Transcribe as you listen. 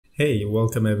Hey,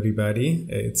 welcome everybody.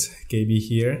 It's KB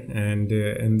here, and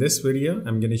in this video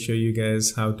I'm going to show you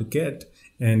guys how to get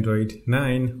Android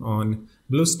 9 on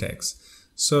BlueStacks.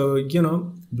 So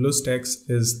BlueStacks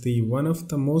is the one of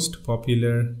the most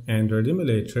popular Android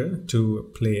emulator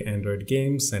to play Android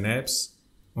games and apps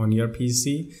on your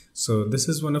PC. So this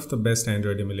is one of the best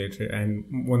Android emulator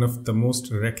and one of the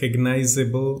most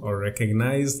recognizable or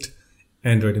recognized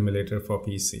Android emulator for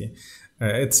PC.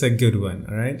 It's a good one.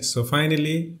 All right, so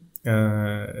finally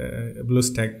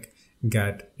BlueStack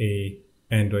got a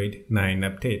Android 9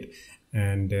 update,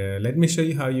 and let me show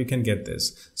you how you can get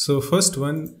this. So first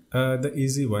one, the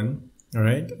easy one. All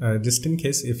right, just in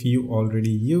case if you already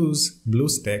use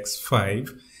BlueStacks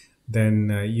 5,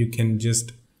 then you can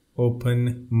just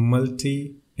open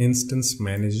multi-instance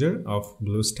manager of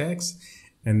BlueStacks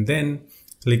and then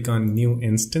click on new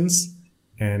instance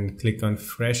and click on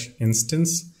fresh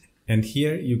instance, and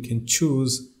here you can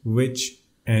choose which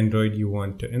Android you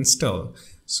want to install.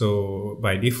 So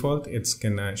by default it's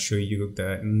gonna show you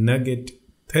the Nugget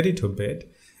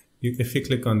 32-bit. If you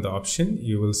click on the option,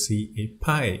 you will see a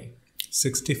Pi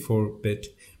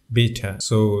 64-bit beta.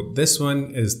 So this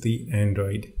one is the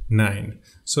Android 9.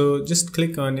 So just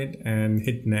click on it and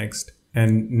hit next,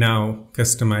 and now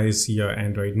customize your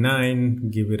Android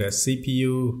 9, give it a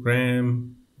CPU,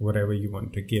 RAM, whatever you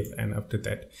want to give, and after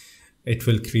that it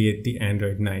will create the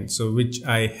Android 9, so which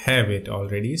I have it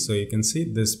already. So you can see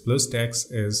this BlueStacks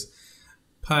is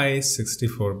Pi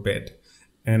 64-bit,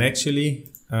 and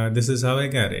actually this is how I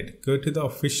got it. Go to the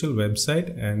official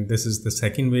website, and this is the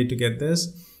second way to get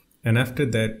this. And after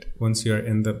that, once you are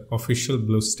in the official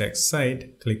BlueStacks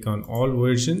site, click on all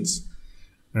versions.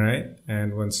 All right,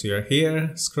 and once you are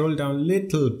here, scroll down a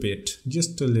little bit,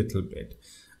 just a little bit.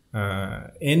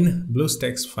 In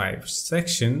BlueStacks 5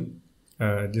 section,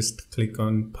 just click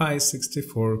on Pi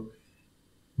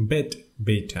 64-bit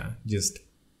beta. Just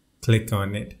click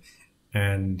on it,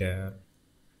 and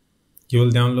you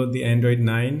will download the Android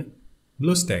 9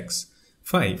 BlueStacks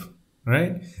 5,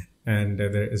 right? And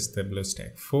there is the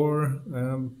BlueStack 4.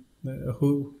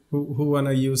 Who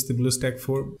wanna use the BlueStack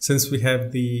 4? Since we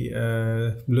have the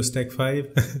BlueStack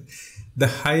 5, the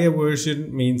higher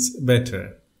version means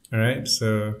better. All right,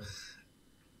 so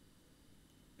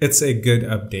it's a good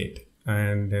update.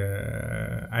 And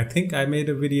I think I made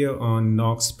a video on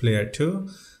Nox Player too.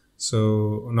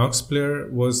 So Nox Player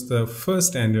was the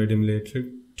first Android emulator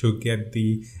to get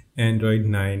the Android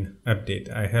 9 update.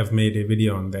 I have made a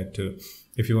video on that too.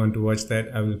 If you want to watch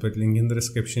that, I will put link in the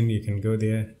description. You can go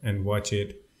there and watch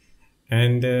it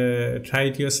and try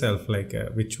it yourself, like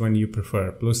which one you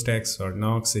prefer, BlueStacks or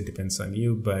Nox. It depends on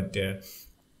you, but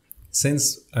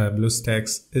since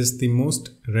BlueStacks is the most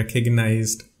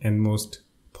recognized and most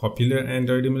popular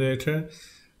Android emulator,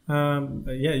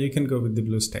 yeah, you can go with the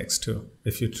BlueStacks too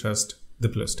if you trust the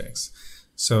BlueStacks.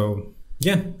 So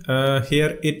yeah,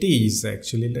 here it is.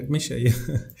 Actually, let me show you.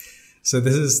 So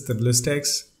this is the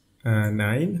BlueStacks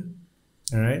 9,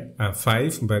 all right,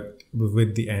 5, but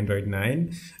with the Android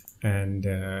 9. And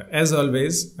as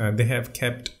always, they have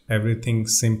kept everything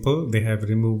simple. They have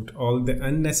removed all the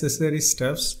unnecessary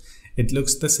stuffs. It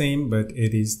looks the same, but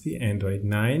it is the Android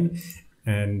 9.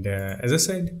 And as I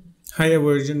said, higher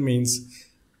version means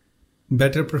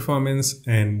better performance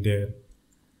and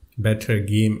better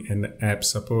game and app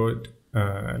support.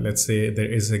 Let's say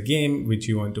there is a game which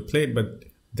you want to play, but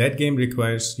that game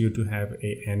requires you to have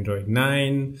a Android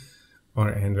 9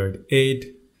 or Android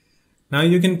 8. Now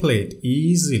you can play it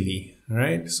easily,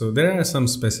 right? So there are some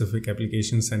specific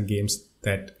applications and games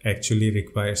that actually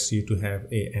requires you to have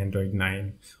a Android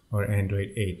 9 or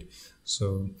Android 8.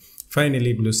 So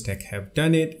finally BlueStack have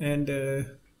done it, and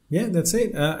yeah, that's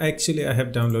it. Actually, I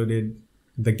have downloaded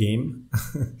the game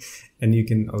and you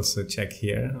can also check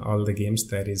here all the games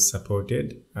that is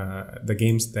supported. The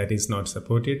games that is not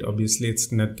supported, obviously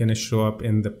it's not gonna show up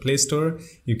in the Play Store.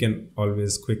 You can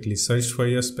always quickly search for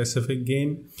your specific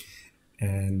game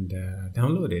and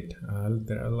download it.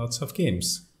 There are lots of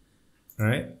games. All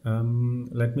right,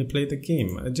 let me play the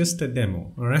game. Just a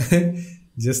demo. All right.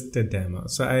 Just a demo.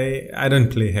 So I don't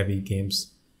play heavy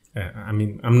games. I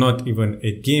mean, I'm not even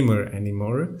a gamer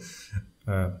anymore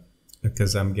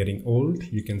because I'm getting old.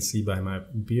 You can see by my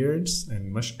beards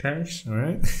and mustache. All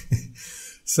right.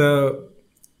 So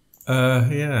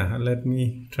yeah, let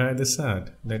me try this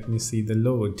out. Let me see the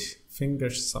load.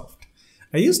 Fingers soft.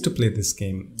 I used to play this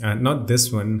game, not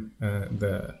this one.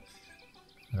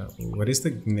 What is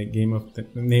the name of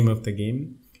the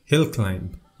game? Hill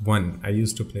Climb 1. I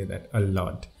used to play that a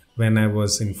lot when I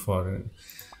was in foreign.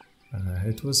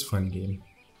 It was fun game.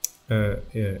 Yeah,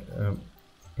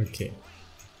 okay.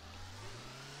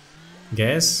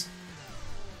 Gas.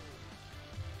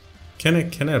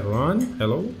 Can I run?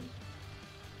 Hello?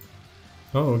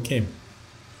 Oh, okay.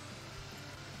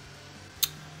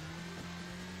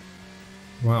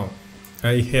 Wow.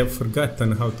 I have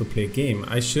forgotten how to play game.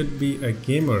 I should be a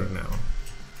gamer now.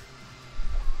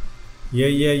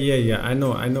 Yeah. I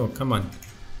know. Come on.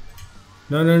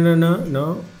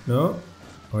 No.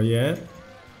 Oh yeah.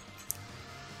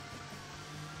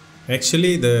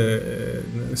 Actually, the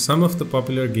some of the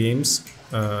popular games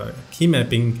key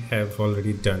mapping have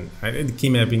already done. Key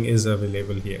mapping is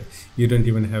available here. You don't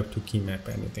even have to key map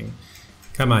anything.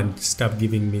 Come on, stop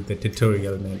giving me the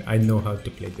tutorial, man. I know how to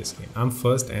play this game. I'm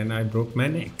first and I broke my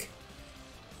neck.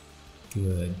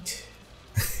 Good.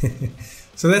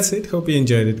 So that's it. Hope you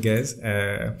enjoyed it, guys.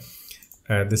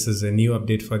 This is a new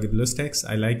update for the BlueStacks.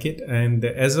 I like it. And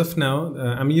as of now,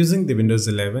 I'm using the Windows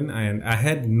 11 and I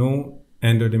had no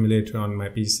Android emulator on my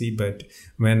PC, but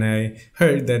when I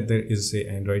heard that there is a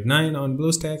Android 9 on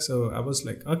BlueStacks, so I was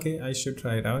like, okay, I should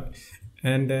try it out.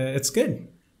 And it's good.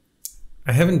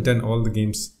 I haven't done all the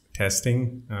games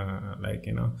testing,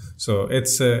 so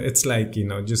it's like,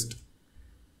 just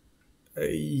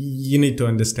you need to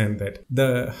understand that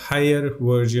the higher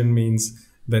version means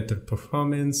better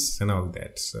performance and all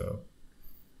that. So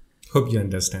hope you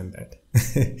understand that.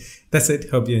 That's it.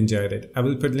 Hope you enjoyed it. I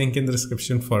will put a link in the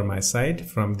description for my site.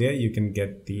 From there you can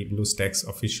get the BlueStacks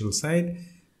official site.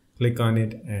 Click on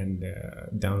it and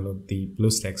download the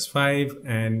BlueStacks 5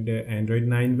 and Android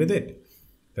 9 with it.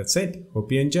 That's it.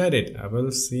 Hope you enjoyed it. I will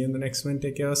see you in the next one.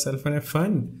 Take care of yourself and have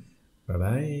fun. Bye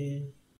bye.